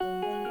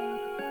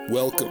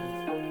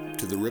Welcome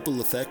to the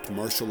Ripple Effect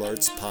Martial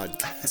Arts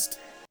Podcast.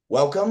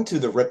 Welcome to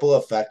the Ripple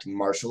Effect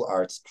Martial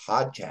Arts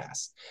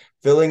Podcast.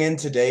 Filling in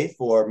today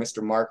for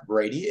Mr. Mark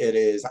Brady, it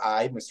is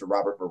I, Mr.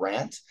 Robert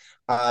Varant.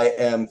 I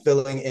am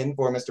filling in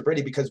for Mr.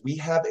 Brady because we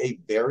have a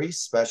very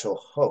special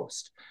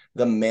host,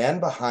 the man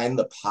behind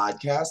the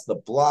podcast, the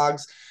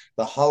blogs,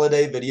 the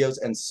holiday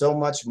videos, and so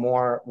much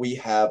more. We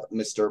have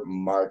Mr.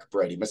 Mark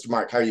Brady. Mr.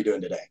 Mark, how are you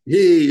doing today?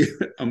 Hey,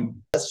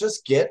 Let's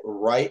just get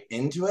right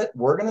into it.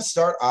 We're going to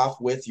start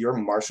off with your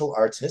martial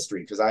arts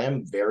history because I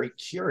am very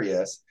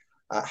curious.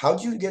 How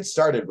did you get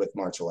started with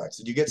martial arts?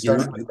 Did you get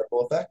started with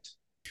Ripple Effect?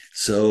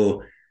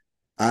 So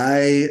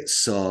I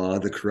saw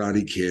The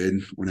Karate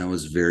Kid when I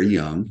was very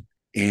young,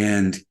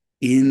 and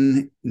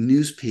in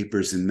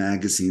newspapers and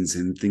magazines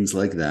and things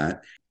like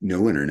that,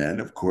 no internet,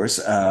 of course,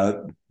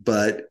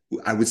 but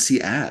I would see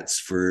ads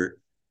for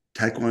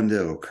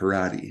Taekwondo,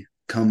 karate,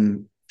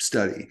 come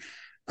study.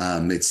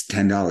 It's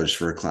 $10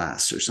 for a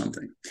class or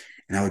something.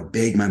 And I would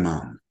beg my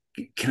mom,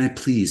 can I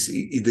please,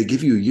 they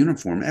give you a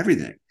uniform,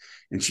 everything.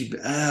 And she'd be,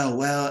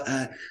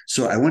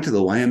 so I went to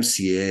the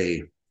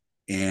YMCA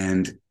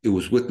and it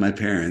was with my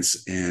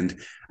parents. And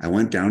I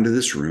went down to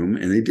this room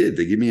and they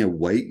gave me a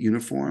white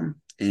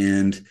uniform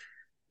and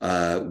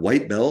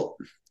white belt.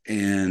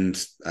 And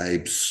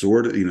I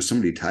sort of,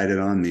 somebody tied it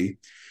on me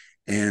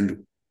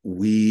and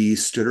we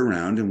stood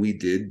around and we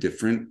did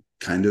different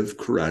kind of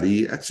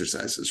karate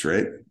exercises,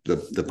 right?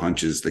 The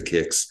punches, the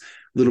kicks,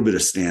 a little bit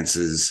of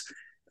stances,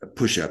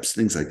 push-ups,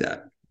 things like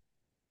that.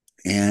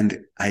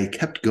 And I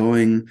kept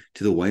going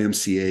to the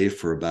YMCA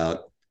for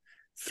about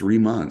 3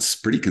 months,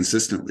 pretty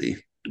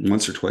consistently,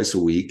 once or twice a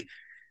week.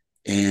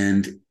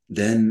 And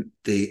then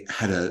they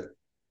had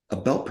a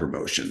belt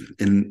promotion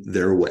in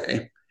their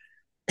way.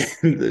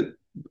 And the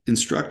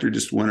instructor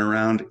just went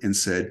around and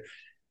said,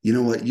 you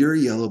know what, you're a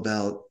yellow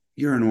belt,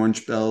 you're an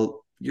orange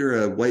belt,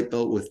 you're a white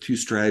belt with 2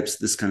 stripes,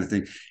 this kind of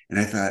thing. And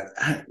I thought,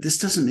 this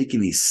doesn't make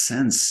any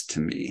sense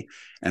to me.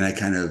 And I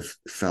kind of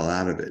fell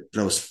out of it.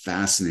 But I was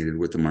fascinated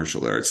with the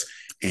martial arts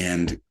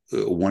and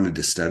wanted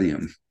to study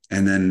them.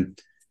 And then,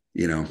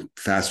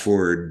 fast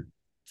forward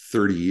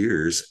 30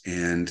 years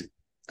and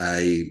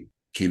I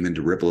came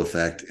into Ripple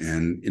Effect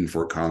and in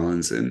Fort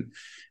Collins and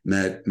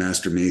met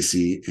Master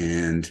Macy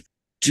and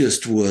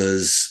just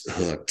was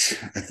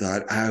hooked. I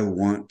thought, I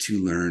want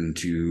to learn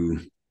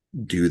to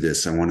do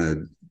this. I want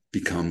to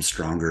become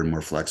stronger and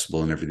more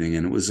flexible and everything.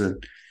 And it was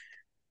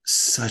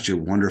such a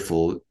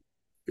wonderful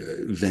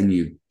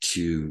venue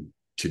to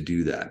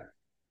do that.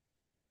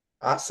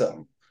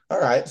 Awesome. All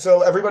right.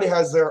 So everybody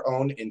has their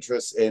own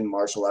interests in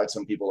martial arts.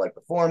 Some people like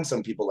the form,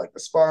 some people like the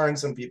sparring,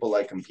 some people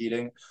like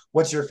competing.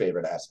 What's your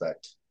favorite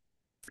aspect?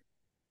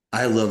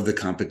 I love the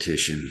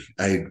competition.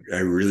 I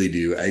really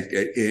do.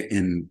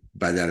 And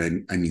by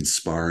that I mean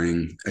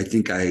sparring. I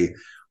think I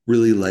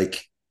really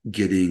like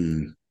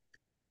getting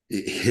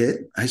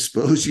hit, I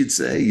suppose you'd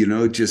say,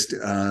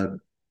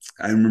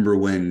 I remember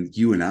when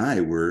you and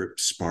I were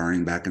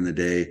sparring back in the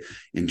day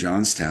in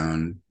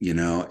Johnstown,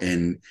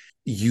 and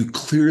you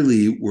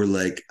clearly were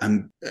like,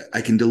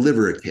 I can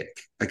deliver a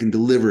kick, I can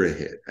deliver a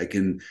hit, I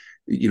can,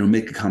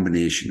 make a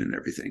combination and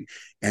everything.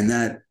 And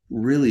that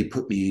really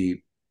put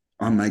me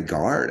on my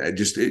guard.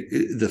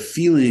 The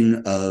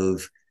feeling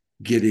of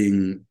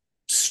getting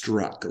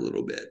struck a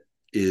little bit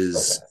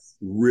is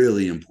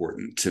really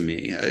important to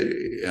me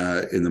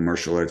in the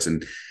martial arts,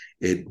 and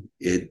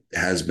it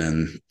has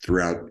been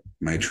throughout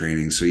my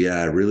training. So yeah,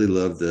 I really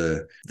love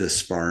the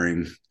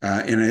sparring,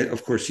 and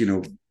of course,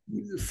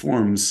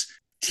 forms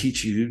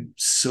teach you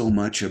so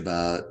much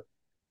about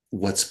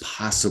what's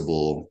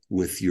possible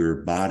with your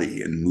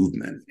body and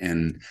movement,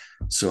 and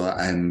so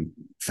I'm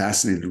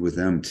fascinated with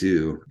them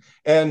too.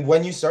 And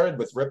when you started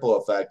with Ripple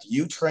Effect,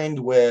 you trained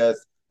with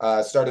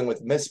starting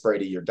with Miss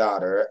Brady, your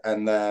daughter,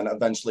 and then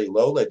eventually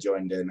Lola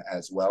joined in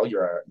as well,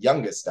 your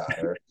youngest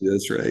daughter.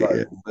 That's right.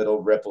 Yeah.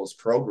 Little Ripples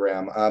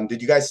program. Did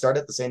you guys start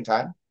at the same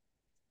time?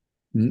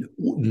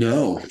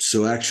 No.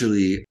 So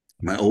actually,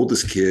 my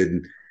oldest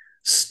kid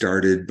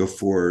started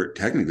before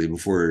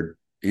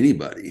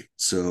anybody.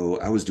 So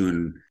I was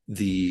doing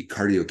the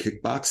cardio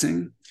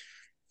kickboxing,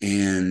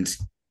 and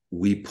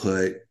we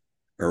put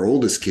our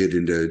oldest kid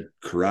into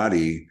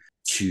karate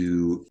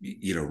to,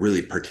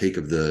 really partake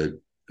of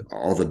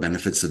all the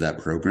benefits of that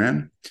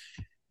program.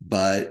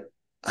 But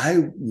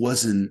I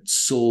wasn't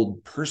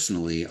sold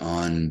personally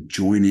on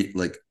joining,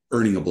 like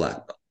earning a black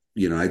belt.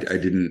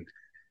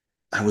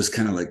 I was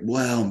kind of like,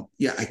 well,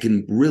 yeah, I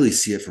can really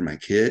see it for my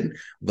kid,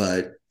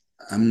 but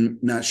I'm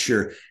not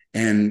sure.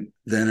 And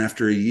then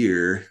after a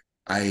year,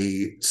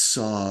 I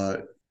saw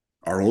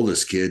our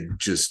oldest kid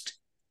just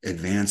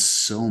advance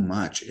so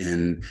much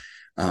and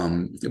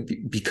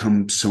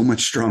become so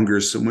much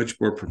stronger, so much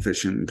more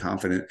proficient and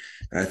confident.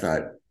 And I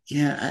thought,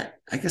 yeah,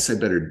 I guess I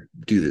better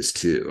do this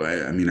too.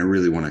 I mean, I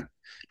really want to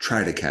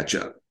try to catch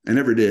up. I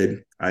never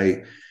did.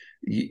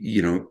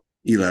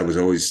 Eli was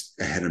always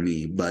ahead of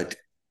me, but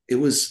it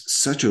was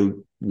such a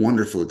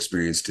wonderful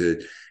experience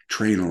to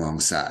train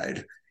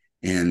alongside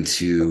and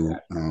to,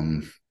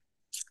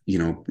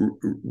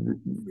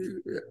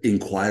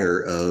 inquire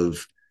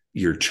of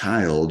your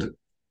child,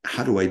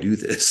 how do I do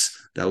this?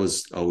 That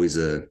was always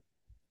a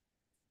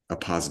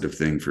positive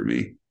thing for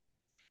me.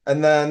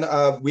 And then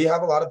we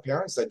have a lot of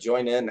parents that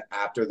join in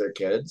after their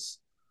kids.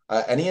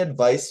 Any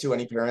advice to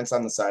any parents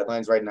on the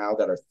sidelines right now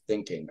that are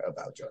thinking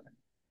about joining?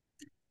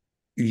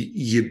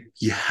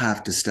 You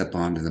have to step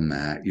onto the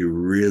mat. You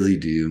really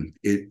do.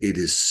 It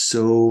is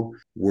so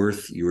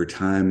worth your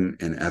time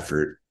and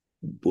effort.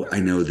 I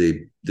know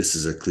this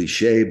is a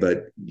cliche,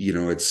 but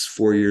it's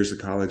 4 years of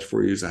college,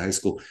 4 years of high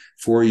school,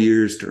 4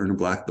 years to earn a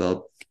black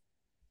belt.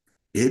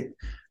 It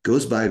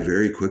goes by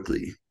very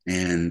quickly,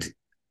 and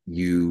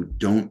you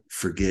don't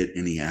forget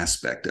any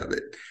aspect of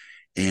it.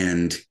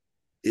 And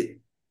it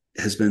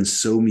has been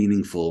so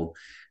meaningful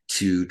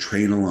to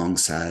train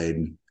alongside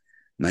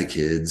my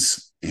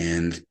kids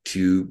and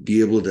to be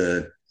able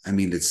to, I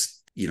mean,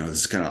 it's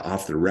kind of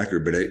off the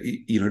record, but to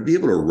be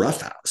able to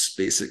roughhouse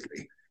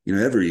basically,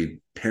 every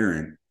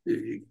parent,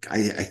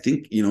 I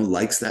think,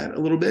 likes that a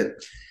little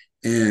bit,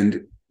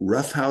 and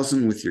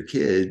roughhousing with your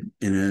kid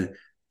in a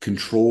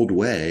controlled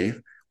way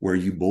where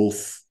you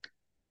both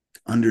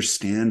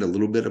understand a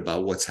little bit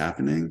about what's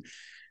happening.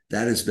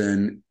 That has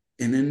been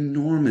an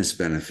enormous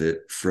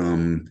benefit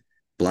from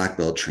black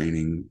belt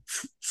training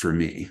for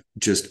me.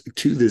 Just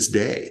to this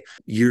day,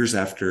 years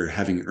after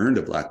having earned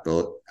a black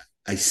belt,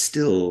 I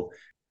still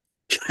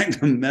kind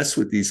of mess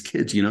with these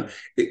kids, in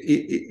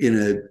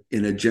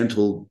a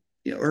gentle,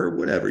 or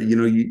whatever,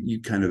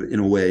 you kind of, in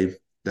a way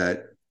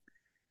that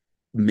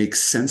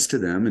makes sense to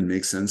them and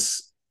makes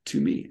sense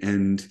to me.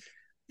 And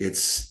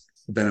it's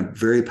been a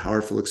very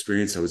powerful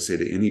experience. I would say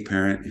to any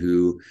parent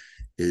who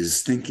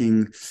is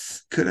thinking,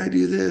 could I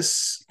do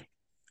this?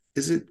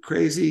 Is it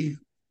crazy?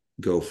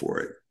 Go for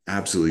it.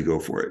 Absolutely go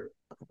for it.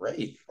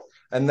 Great.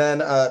 And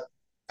then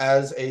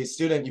as a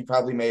student, you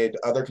probably made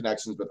other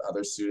connections with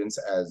other students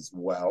as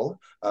well.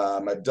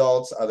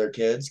 Adults, other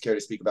kids. Care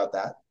to speak about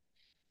that?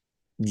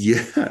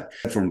 Yeah,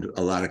 I formed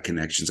a lot of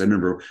connections. I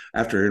remember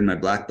after I earned my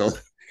black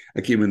belt,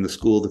 I came in the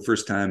school the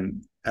first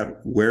time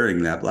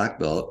wearing that black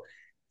belt.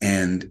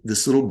 And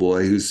this little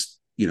boy who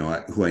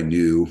I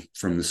knew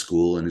from the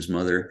school, and his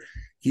mother,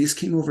 he just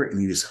came over and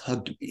he just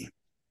hugged me.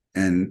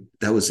 And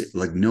that was it.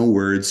 Like, no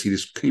words. He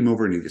just came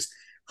over and he just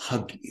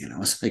hugged me. And I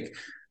was like,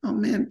 oh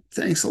man,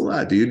 thanks a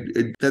lot,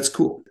 dude. That's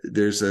cool.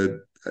 There's a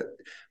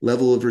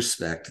level of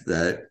respect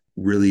that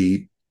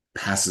really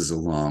passes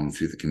along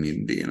through the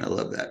community. And I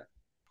love that.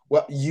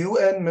 Well, you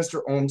and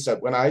Mr.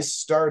 Olmsted, when I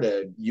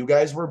started, you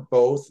guys were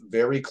both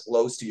very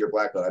close to your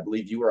black belt. I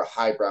believe you were a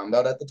high brown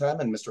belt at the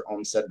time, and Mr.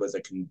 Olmsted was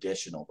a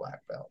conditional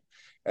black belt.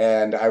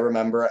 And I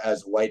remember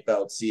as white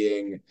belt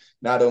seeing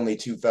not only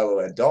two fellow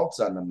adults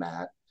on the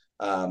mat,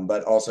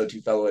 but also two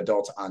fellow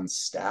adults on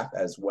staff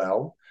as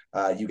well.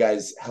 You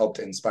guys helped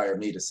inspire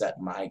me to set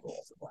my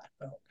goal for black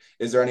belt.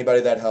 Is there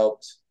anybody that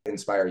helped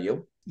inspire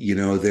you?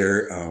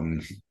 They're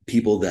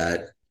people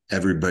that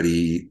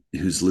everybody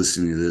who's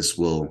listening to this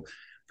will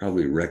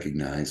probably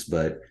recognize,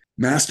 but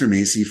Master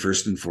Macy,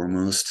 first and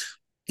foremost,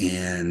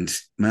 and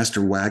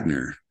Master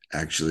Wagner.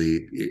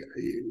 Actually,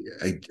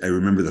 I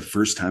remember the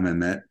first time I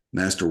met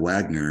Master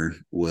Wagner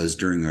was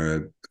during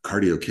a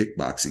cardio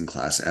kickboxing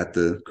class at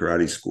the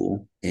karate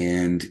school.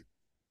 And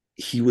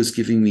he was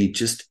giving me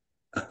just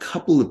a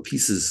couple of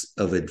pieces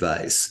of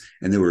advice,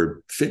 and they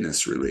were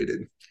fitness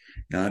related,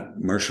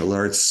 not martial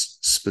arts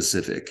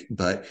specific.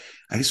 But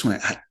I just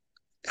went,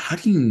 how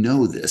do you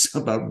know this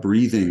about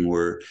breathing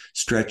or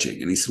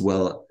stretching? And he said,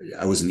 well,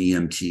 I was an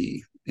EMT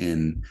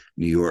in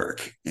New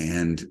York,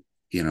 and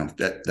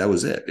that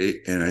was it.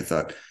 And I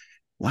thought,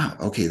 wow,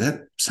 okay,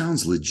 that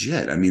sounds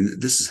legit. I mean,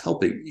 this is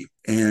helping me.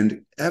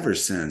 And ever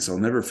since, I'll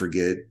never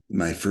forget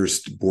my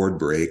first board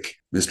break.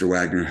 Mr.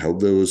 Wagner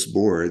held those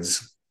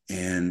boards,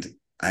 and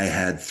I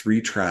had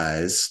 3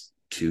 tries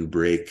to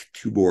break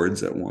 2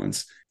 boards at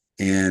once.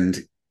 And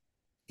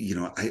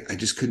I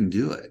just couldn't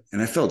do it.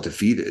 And I felt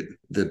defeated.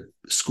 The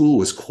school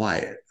was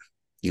quiet,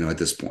 at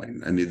this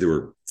point. I mean, there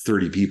were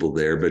 30 people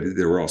there, but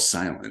they were all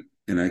silent.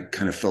 And I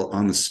kind of felt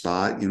on the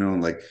spot,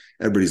 like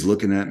everybody's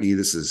looking at me.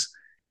 This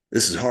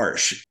is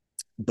harsh.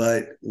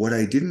 But what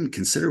I didn't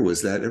consider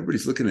was that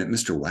everybody's looking at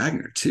Mr.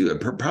 Wagner too,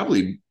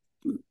 probably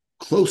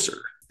closer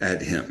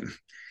at him,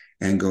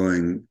 and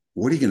going,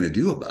 what are you going to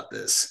do about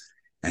this?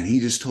 And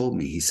he just told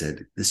me, he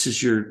said, this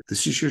is your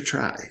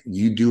try.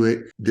 You do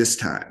it this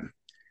time.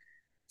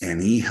 And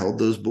he held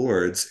those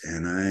boards,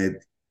 and I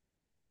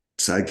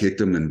sidekicked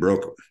them and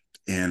broke them.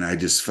 And I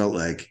just felt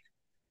like,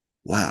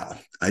 wow,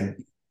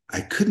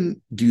 I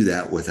couldn't do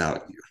that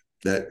without you.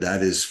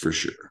 That is for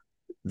sure.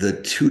 The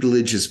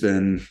tutelage has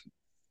been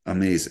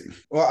amazing.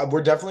 Well,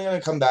 we're definitely going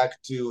to come back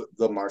to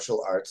the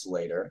martial arts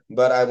later,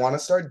 but I want to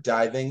start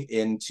diving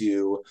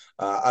into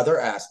other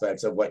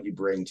aspects of what you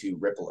bring to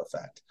Ripple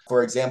Effect.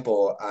 For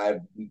example,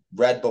 I've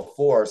read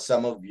before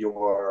some of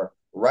your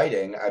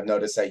writing. I've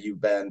noticed that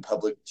you've been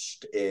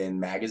published in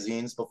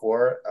magazines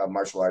before,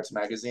 martial arts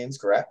magazines,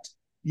 correct?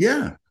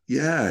 Yeah.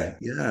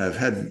 I've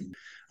had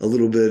a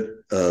little bit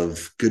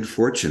of good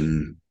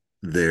fortune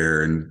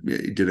there and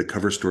did a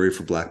cover story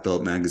for Black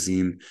Belt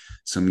magazine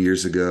some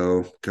years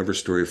ago, cover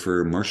story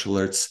for Martial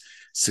Arts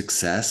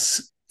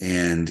Success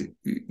and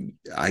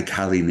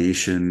iCali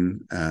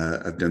Nation.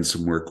 I've done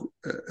some work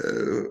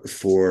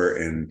for,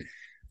 and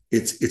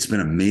it's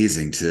been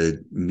amazing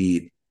to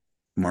meet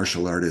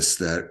martial artists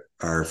that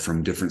are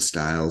from different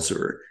styles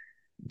or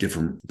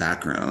different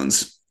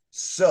backgrounds.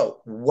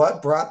 So,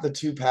 what brought the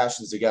two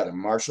passions together,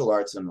 martial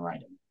arts and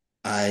writing?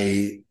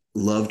 I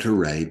love to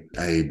write.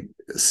 I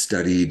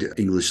studied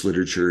English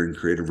literature and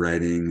creative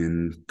writing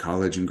in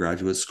college and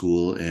graduate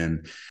school,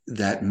 and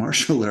that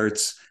martial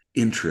arts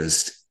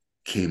interest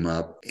came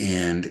up.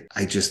 And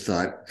I just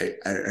thought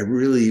I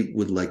really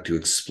would like to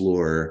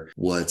explore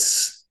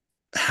what's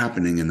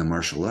happening in the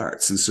martial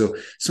arts. And so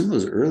some of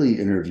those early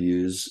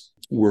interviews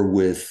were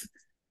with,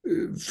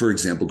 for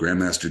example,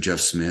 Grandmaster Jeff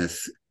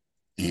Smith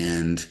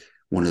and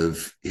one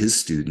of his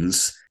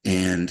students,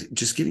 and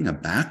just getting a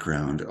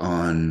background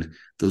on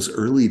those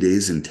early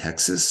days in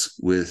Texas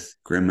with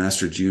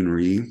Grandmaster Jun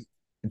Rhee.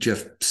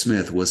 Jeff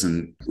Smith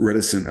wasn't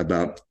reticent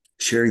about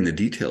sharing the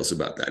details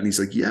about that. And he's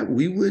like, yeah,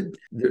 we would,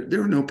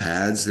 there were no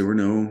pads, there were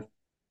no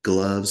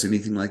gloves,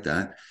 anything like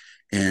that.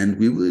 And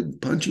we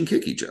would punch and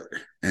kick each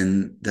other.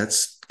 And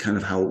that's kind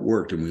of how it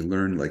worked. And we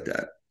learned like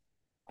that.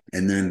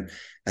 And then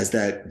as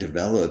that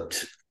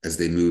developed, as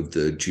they moved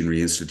the Jun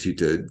Rhee Institute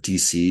to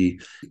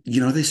DC,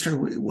 they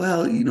started,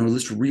 well,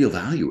 let's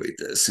reevaluate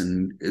this.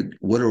 And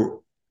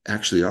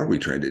are we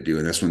trying to do?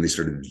 And that's when they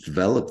started to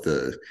develop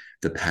the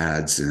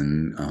pads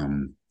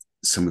and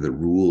some of the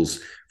rules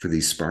for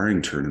these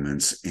sparring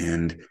tournaments.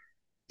 And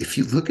if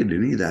you look at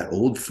any of that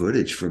old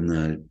footage from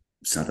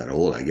it's not that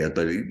old, I guess,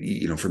 but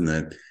from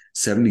the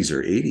 70s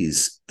or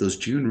 80s, those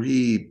Jun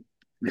Rhee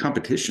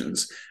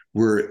competitions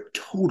were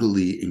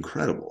totally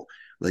incredible.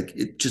 Like,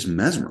 it just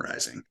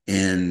mesmerizing.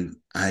 And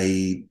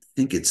I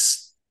think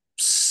it's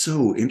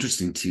so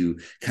interesting to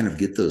kind of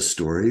get those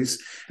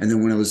stories. And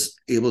then when I was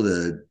able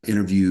to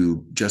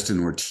interview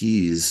Justin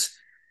Ortiz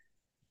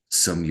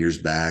some years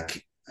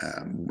back,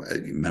 a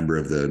member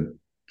of the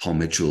Paul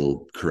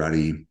Mitchell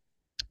karate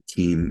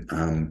team,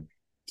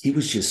 he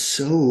was just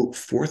so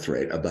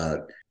forthright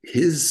about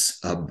his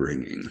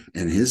upbringing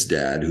and his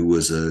dad, who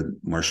was a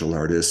martial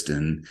artist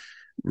and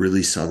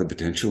really saw the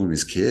potential in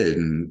his kid.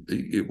 And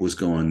it was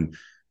going,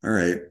 all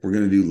right, we're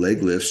going to do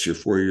leg lifts. You're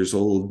 4 years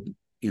old,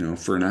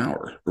 for an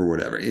hour or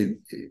whatever.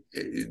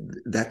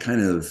 That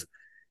kind of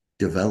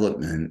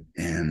development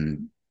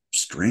and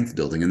strength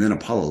building. And then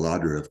Apollo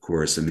Ladra, of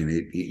course. I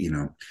mean,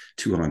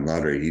 Tuhan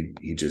Ladra,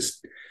 he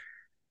just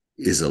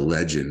is a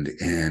legend,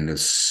 and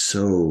is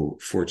so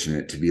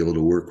fortunate to be able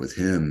to work with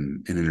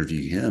him and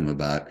interview him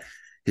about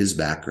his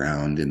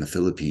background in the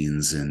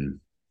Philippines and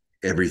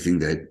everything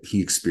that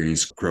he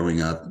experienced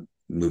growing up,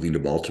 moving to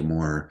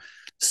Baltimore,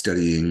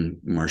 studying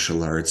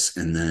martial arts,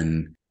 and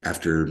then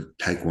after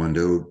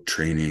Taekwondo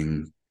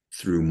training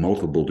through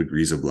multiple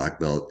degrees of black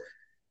belt,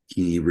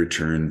 he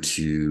returned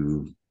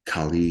to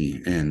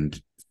Kali and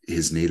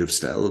his native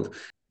style of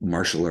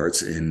martial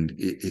arts. And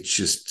it's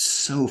just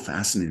so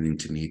fascinating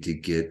to me to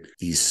get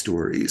these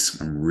stories.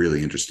 I'm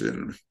really interested in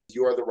them.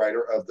 You are the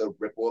writer of the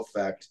Ripple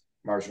Effect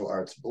Martial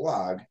Arts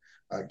blog.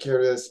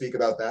 Care to speak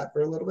about that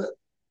for a little bit?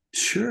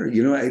 Sure.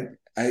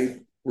 I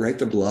write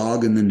the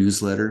blog and the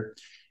newsletter,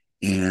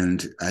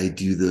 and I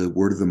do the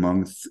word of the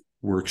month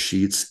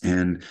worksheets.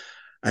 And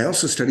I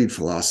also studied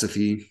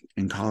philosophy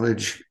in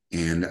college,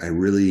 and I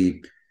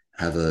really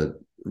have a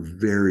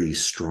very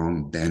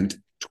strong bent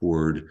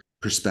toward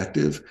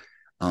perspective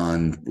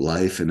on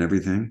life and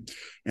everything.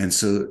 And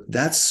so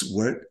that's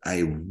what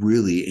I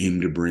really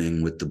aim to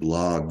bring with the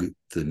blog,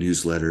 the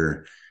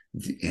newsletter,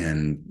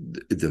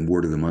 and the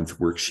word of the month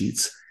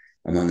worksheets,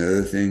 among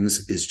other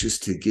things, is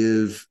just to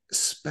give,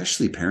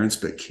 especially parents,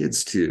 but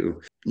kids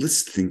too,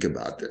 let's think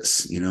about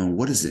this.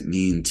 What does it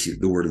mean to,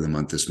 the word of the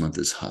month this month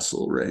is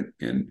hustle, right?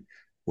 And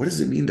what does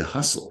it mean to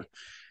hustle?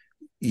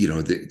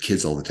 The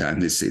kids all the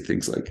time, they say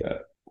things like,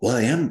 well,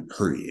 I am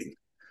hurrying.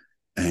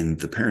 And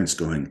the parents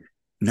going,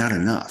 not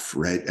enough,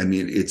 right? I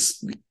mean,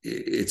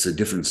 it's a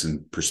difference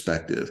in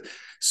perspective.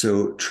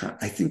 So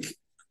I think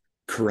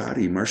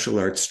karate, martial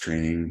arts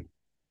training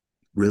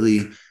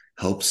really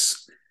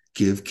helps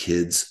give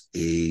kids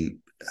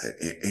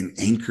an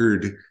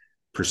anchored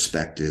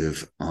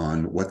perspective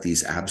on what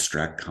these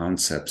abstract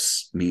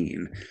concepts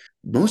mean.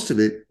 Most of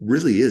it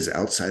really is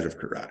outside of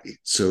karate.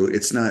 So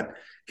it's not,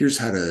 here's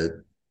how to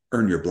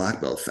earn your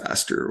black belt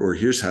faster, or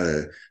here's how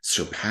to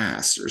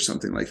surpass, or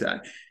something like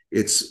that.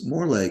 It's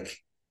more like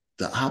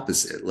the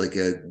opposite, like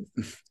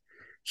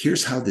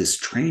here's how this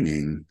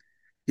training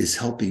is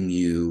helping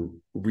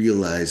you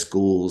realize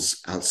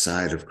goals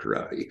outside of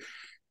karate,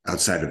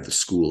 outside of the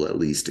school, at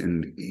least,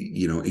 and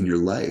in your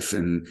life.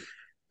 And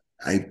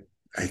I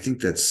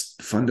think that's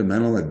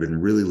fundamental. I've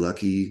been really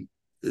lucky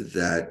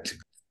that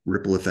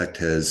Ripple Effect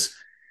has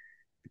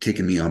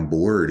taken me on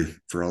board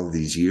for all of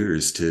these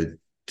years to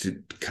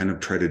kind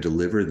of try to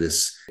deliver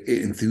this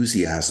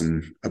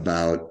enthusiasm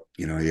about,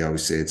 you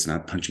always say it's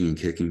not punching and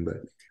kicking, but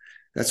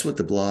that's what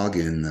the blog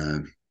and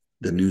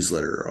the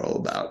newsletter are all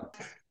about.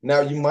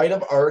 Now, you might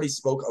have already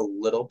spoke a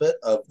little bit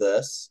of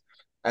this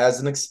as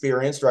an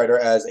experienced writer,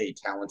 as a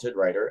talented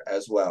writer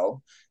as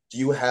well. Do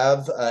you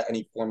have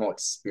any formal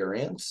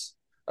experience,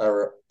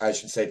 or I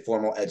should say,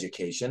 formal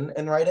education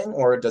in writing,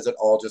 or does it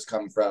all just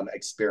come from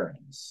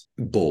experience?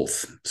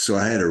 Both. So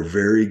I had a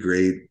very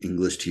great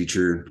English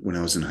teacher when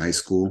I was in high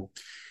school,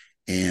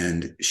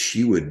 and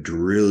she would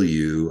drill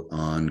you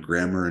on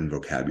grammar and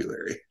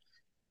vocabulary.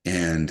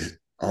 And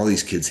all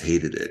these kids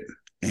hated it.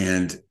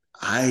 And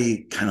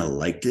I kind of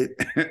liked it.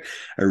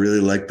 I really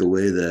liked the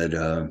way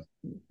that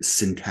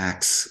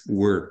syntax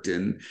worked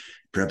and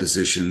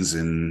prepositions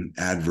and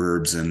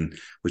adverbs, and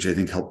which I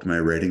think helped my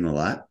writing a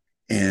lot.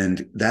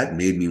 And that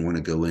made me want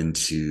to go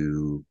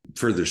into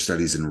further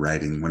studies in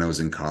writing when I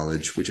was in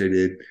college, which I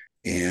did.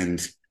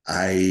 And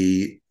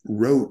I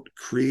wrote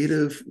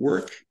creative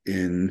work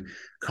in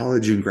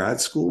college and grad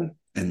school.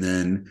 And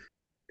then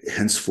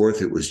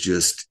henceforth, it was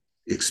just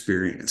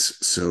experience.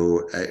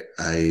 So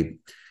I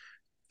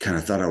kind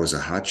of thought I was a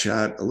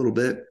hotshot a little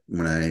bit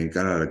when I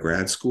got out of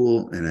grad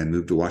school and I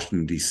moved to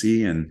Washington,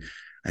 D.C. And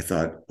I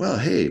thought, well,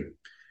 hey,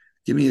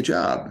 give me a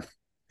job.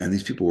 And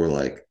these people were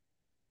like,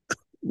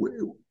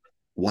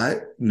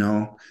 what?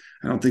 No,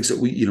 I don't think so.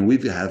 We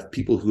have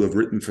people who have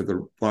written for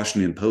the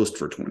Washington Post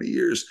for 20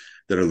 years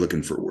that are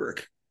looking for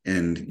work.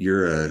 And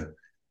you're a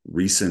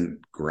recent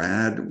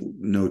grad,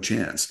 no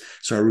chance.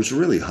 So I was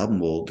really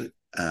humbled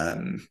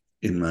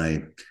in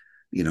my,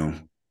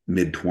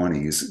 mid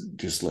 20s,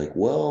 just like,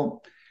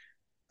 well,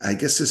 I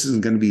guess this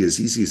isn't going to be as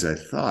easy as I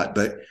thought.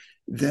 But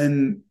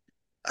then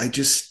I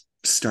just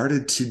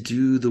started to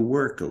do the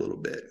work a little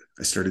bit.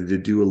 I started to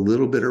do a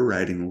little bit of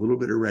writing,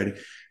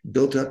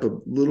 built up a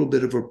little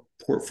bit of a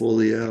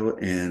portfolio.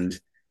 And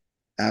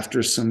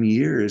after some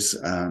years,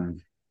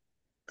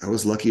 I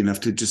was lucky enough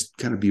to just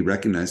kind of be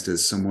recognized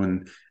as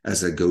someone,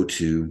 as a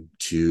go-to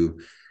to,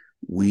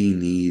 we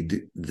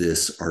need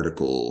this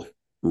article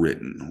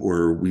written,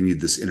 or we need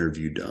this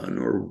interview done,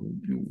 or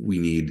we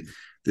need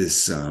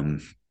this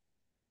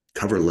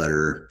cover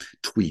letter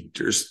tweaked,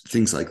 or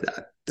things like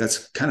that.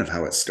 That's kind of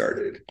how it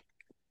started.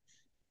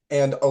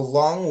 And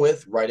along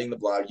with writing the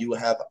blog, you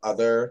have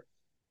other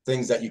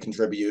things that you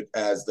contribute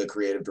as the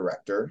creative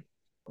director.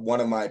 One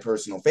of my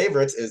personal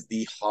favorites is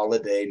the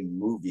holiday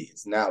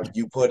movies. Now,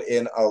 you put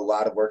in a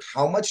lot of work.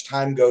 How much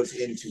time goes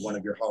into one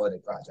of your holiday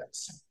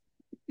projects?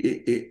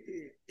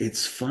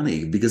 It's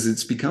funny because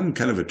it's become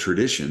kind of a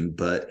tradition,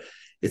 but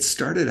it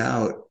started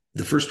out,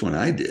 the first one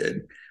I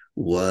did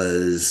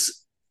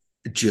was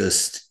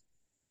just,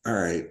 all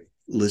right,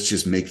 let's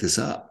just make this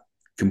up,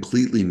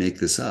 completely make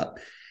this up.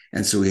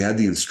 And so we had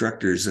the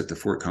instructors at the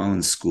Fort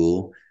Collins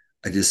School.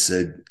 I just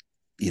said,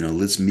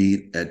 let's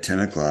meet at 10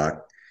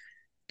 o'clock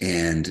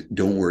and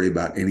don't worry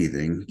about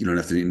anything. You don't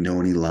have to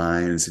know any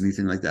lines,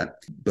 anything like that,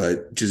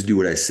 but just do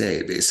what I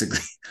say,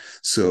 basically.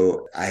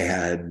 So I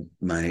had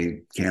my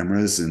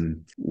cameras,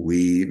 and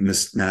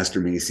Master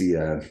Macy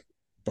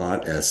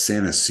bought a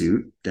Santa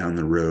suit down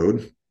the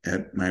road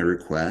at my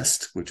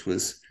request, which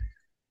was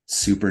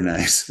super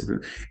nice.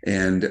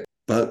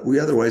 But we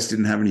otherwise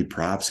didn't have any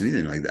props,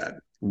 anything like that.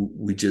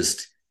 We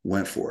just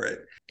went for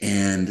it.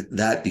 And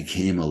that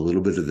became a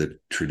little bit of the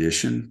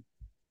tradition.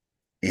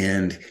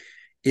 And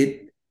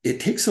it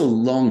takes a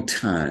long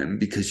time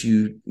because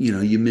you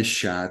miss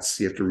shots,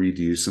 you have to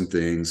redo some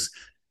things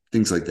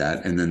like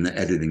that. And then the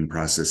editing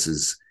process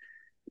is,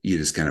 you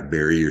just kind of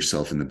bury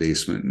yourself in the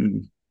basement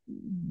and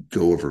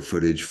go over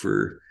footage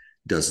for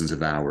dozens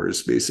of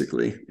hours,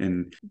 basically,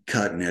 and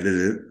cut and edit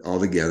it all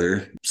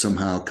together,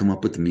 somehow come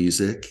up with the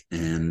music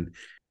and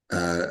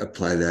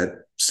apply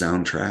that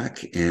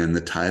soundtrack and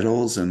the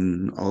titles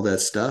and all that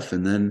stuff.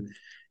 And then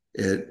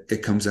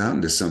it comes out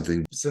into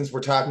something. Since we're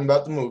talking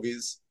about the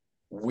movies,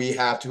 we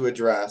have to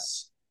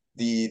address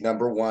the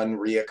number one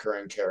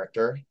reoccurring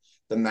character,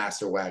 the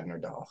Master Wagner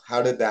doll.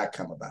 How did that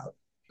come about?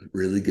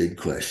 Really good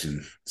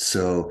question.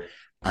 So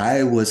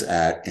I was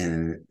at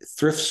a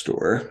thrift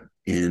store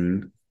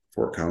in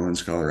Fort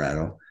Collins,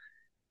 Colorado,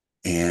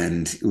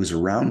 and it was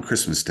around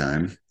Christmas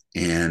time.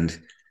 And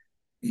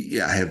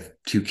yeah, I have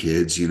two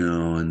kids,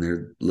 and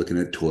they're looking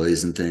at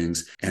toys and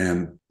things. And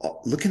I'm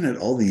looking at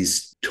all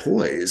these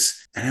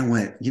toys, and I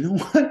went, you know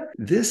what?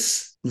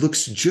 This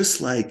looks just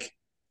like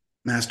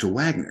Master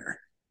Wagner,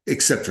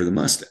 except for the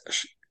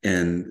mustache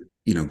and,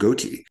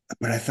 goatee.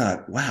 But I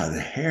thought, wow,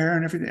 the hair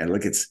and everything,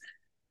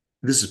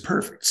 this is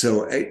perfect.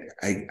 So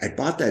I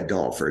bought that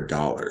doll for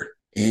 $1,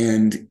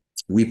 and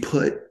we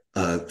put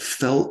a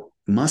felt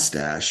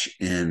mustache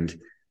and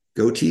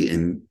goatee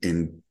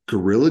and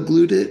gorilla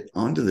glued it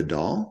onto the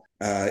doll.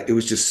 It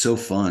was just so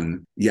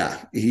fun.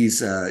 Yeah,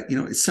 he's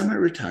it's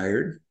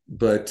semi-retired,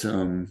 but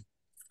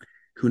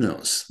who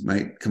knows?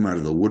 Might come out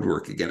of the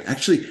woodwork again.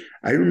 Actually,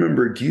 do you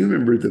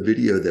remember the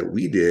video that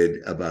we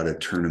did about a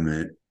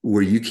tournament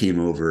where you came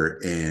over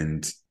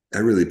and I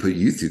really put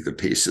you through the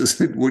paces?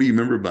 What do you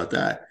remember about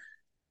that?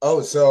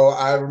 Oh, so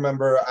I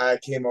remember I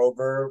came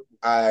over,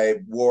 I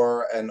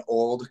wore an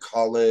old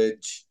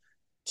college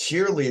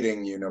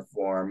cheerleading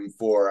uniform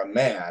for a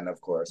man,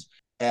 of course,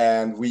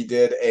 and we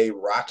did a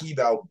Rocky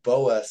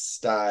Balboa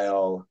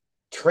style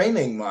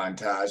training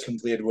montage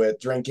completed with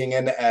drinking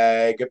an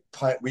egg.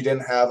 We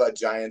didn't have a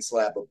giant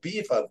slab of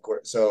beef, of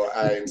course, so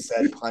I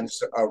instead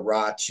punched a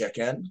raw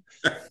chicken.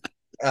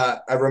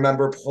 I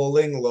remember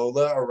pulling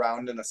Lola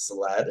around in a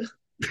sled.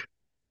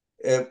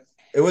 It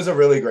was a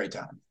really great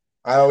time.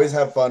 I always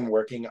have fun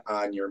working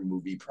on your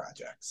movie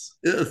projects.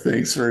 Yeah,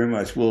 thanks very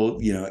much. Well,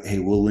 hey,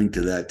 we'll link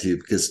to that too,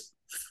 because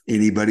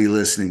anybody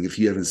listening, if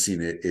you haven't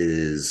seen it, it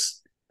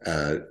is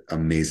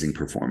amazing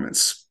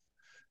performance.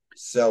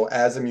 So,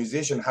 as a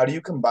musician, how do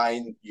you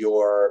combine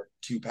your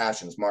two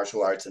passions,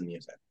 martial arts and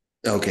music?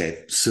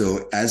 Okay,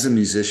 so as a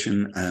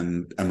musician,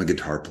 I'm a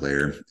guitar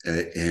player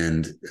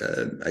and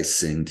I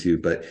sing too,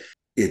 but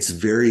it's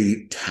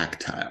very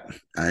tactile.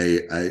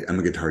 I'm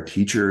a guitar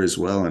teacher as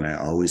well, and I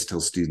always tell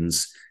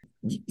students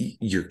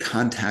your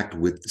contact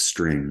with the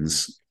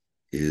strings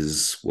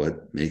is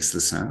what makes the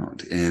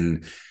sound.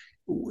 And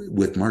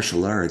with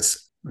martial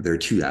arts, there are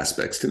two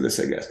aspects to this,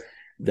 I guess.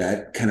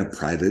 That kind of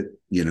private,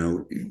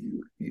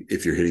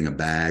 if you're hitting a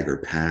bag or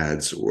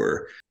pads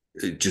or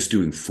just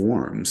doing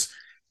forms,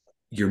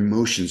 your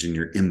motions and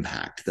your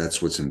impact,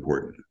 that's what's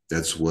important.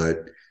 That's what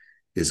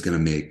is going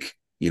to make,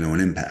 an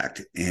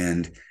impact.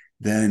 And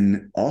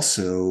then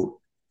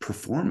also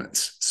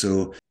performance.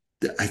 So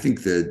I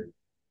think that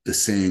the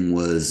saying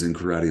was in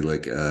karate,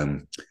 like,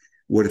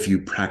 what if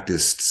you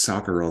practiced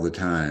soccer all the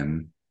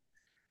time,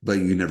 but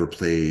you never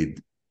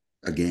played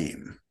a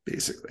game,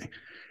 basically?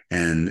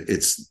 And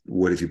it's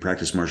what if you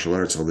practice martial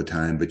arts all the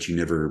time, but you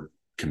never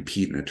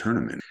compete in a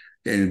tournament?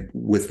 And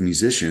with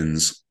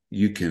musicians,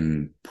 you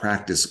can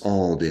practice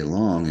all day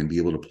long and be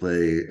able to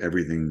play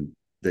everything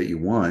that you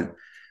want.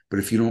 But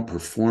if you don't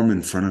perform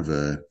in front of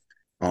an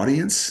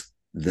audience,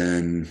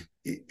 then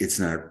it's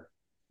not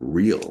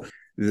real.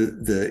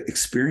 The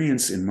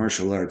experience in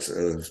martial arts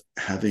of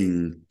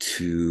having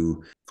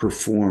to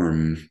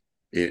perform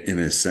in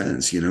a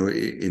sense,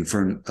 in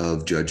front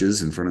of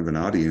judges, in front of an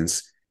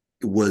audience,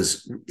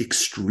 was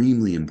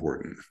extremely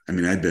important. I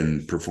mean, I'd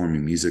been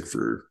performing music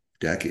for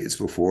decades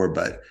before,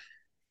 but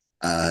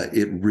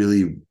it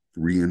really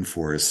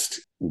reinforced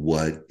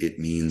what it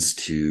means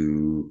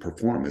to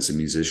perform as a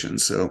musician.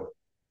 So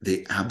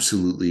they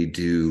absolutely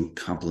do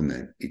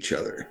complement each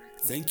other.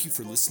 Thank you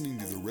for listening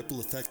to the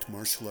Ripple Effect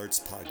Martial Arts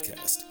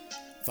Podcast.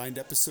 Find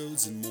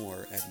episodes and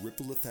more at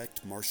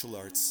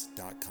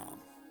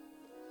rippleeffectmartialarts.com.